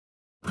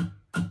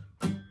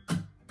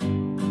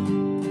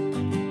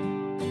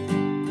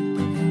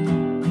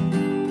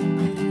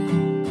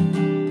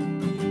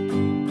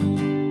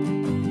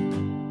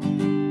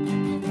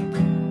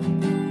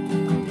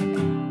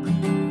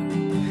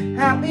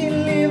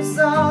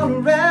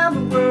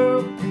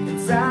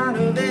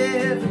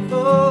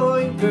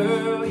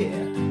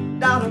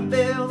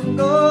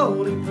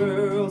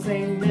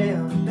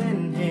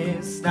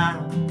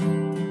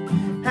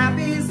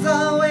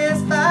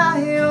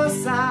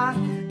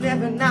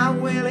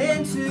I'm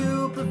willing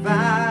to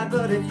provide.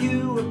 But if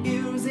you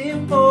abuse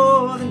him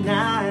for the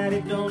night,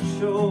 it don't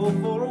show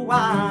for a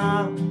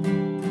while.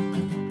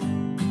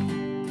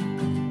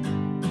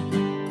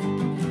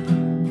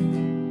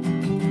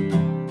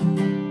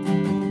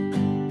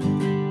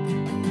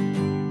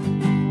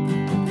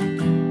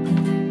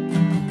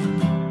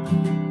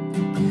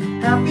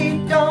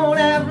 Happy don't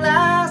have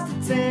lies to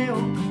tell.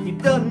 He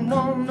doesn't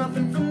want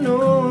nothing from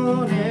no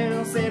one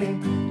else, and he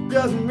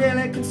doesn't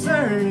really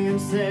concern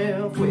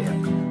himself with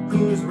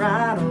who's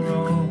right or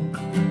wrong.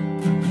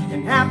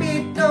 And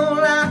Happy don't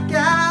like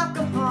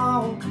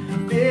alcohol,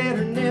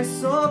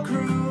 bitterness or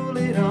cruel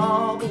at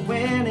all. But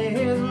when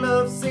his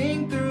love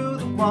sings through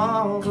the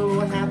walls, oh,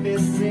 Happy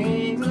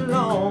sings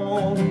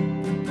along.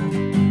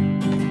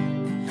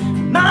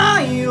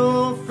 My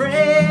old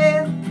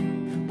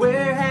friend,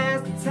 where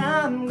has the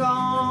time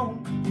gone?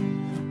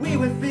 We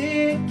were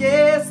thick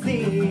as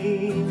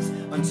thieves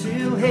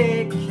until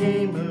hate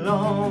came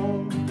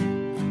along.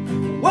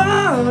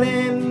 What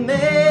a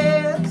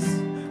mess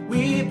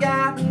we've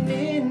gotten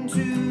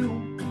into.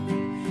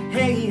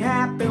 Hey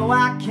Happy,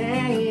 why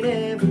can't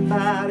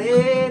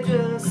everybody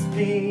just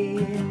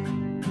be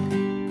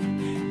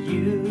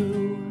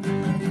you?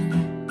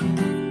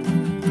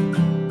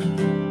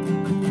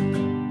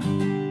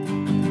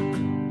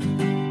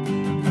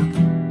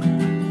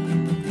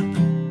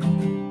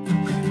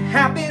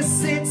 Happy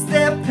sits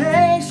there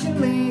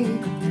patiently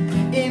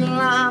in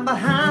line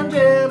behind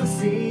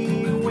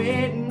jealousy,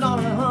 waiting on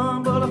a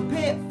humble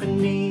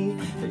epiphany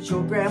that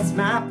you'll grasp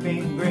my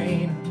pain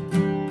brain.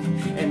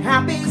 And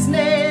Happy's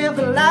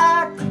never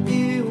liked the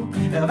view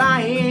of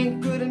I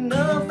ain't good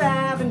enough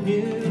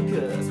avenue,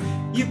 'cause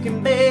you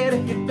can bet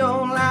if you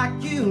don't like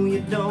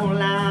you don't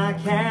like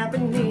Happy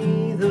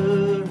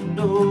neither,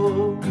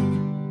 no.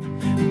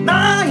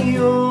 My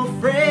old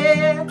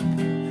friend,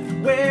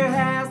 where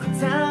has the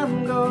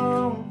time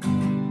gone?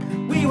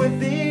 We were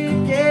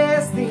thick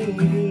as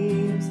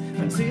thieves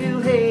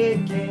until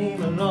hate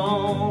came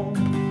along.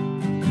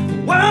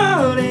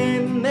 What a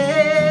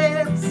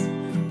mess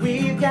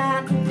we've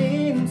gotten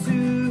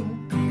into.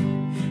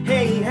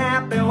 Hey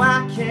Happy,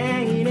 why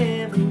can't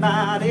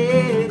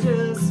everybody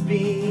just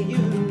be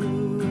you?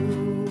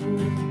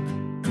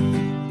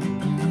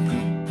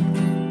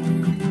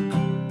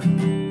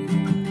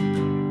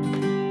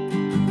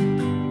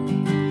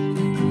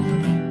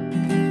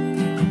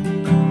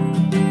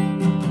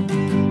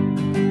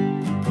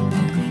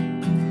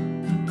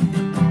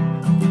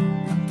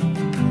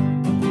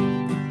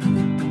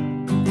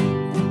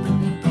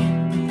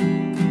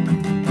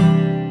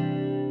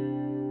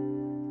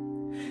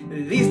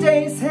 These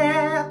days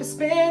Happy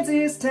spends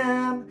his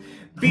time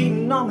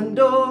beating on the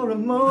door of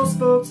most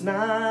folks'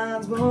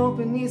 minds. We're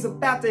hoping he's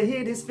about to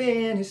hit his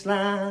finish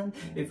line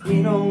if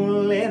we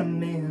don't let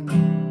him in,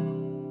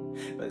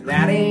 but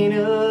that ain't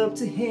up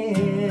to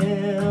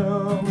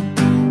him.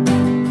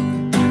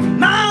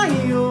 My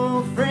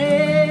old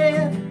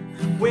friend,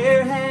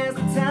 where has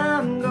the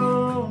time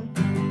gone?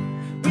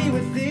 We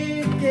were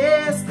thick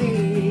as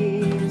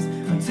thieves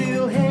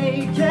until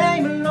hate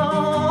came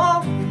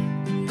along.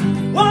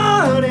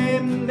 What a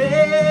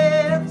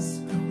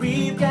mess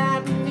we've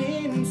gotten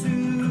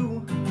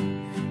into.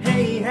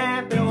 Hey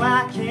Happy,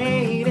 why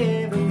can't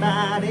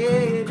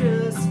everybody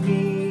just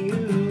be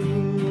you?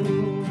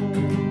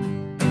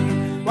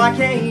 Why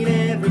can't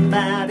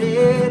everybody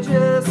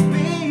just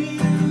be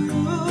you?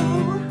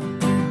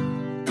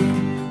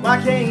 Why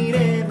can't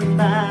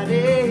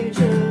everybody